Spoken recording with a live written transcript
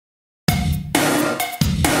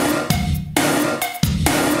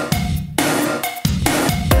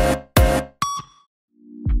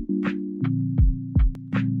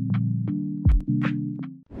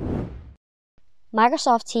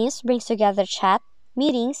Microsoft Teams brings together chat,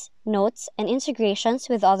 meetings, notes, and integrations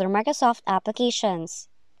with other Microsoft applications.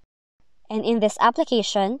 And in this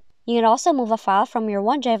application, you can also move a file from your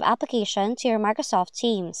OneDrive application to your Microsoft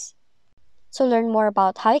Teams. To learn more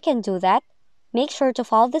about how you can do that, make sure to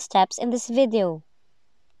follow the steps in this video.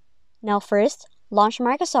 Now first, launch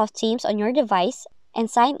Microsoft Teams on your device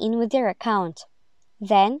and sign in with your account.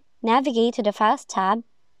 Then, navigate to the Files tab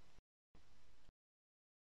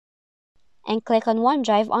and click on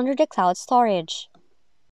OneDrive under the Cloud Storage.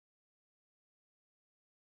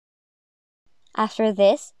 After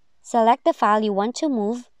this, select the file you want to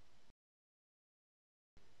move,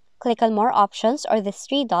 click on More Options or the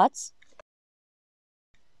three dots,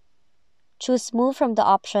 choose Move from the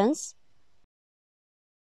options,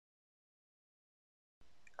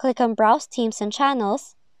 click on Browse Teams and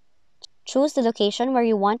Channels, choose the location where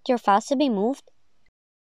you want your files to be moved,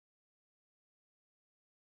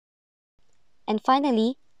 and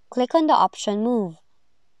finally, click on the option Move.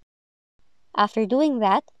 After doing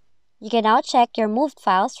that, you can now check your moved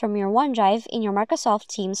files from your OneDrive in your Microsoft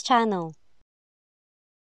Teams channel.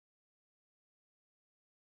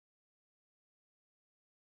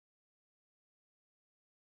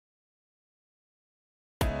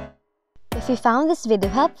 If you found this video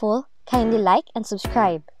helpful, kindly like and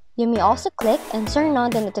subscribe. You may also click and turn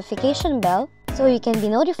on the notification bell so you can be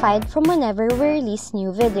notified from whenever we release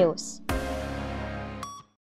new videos.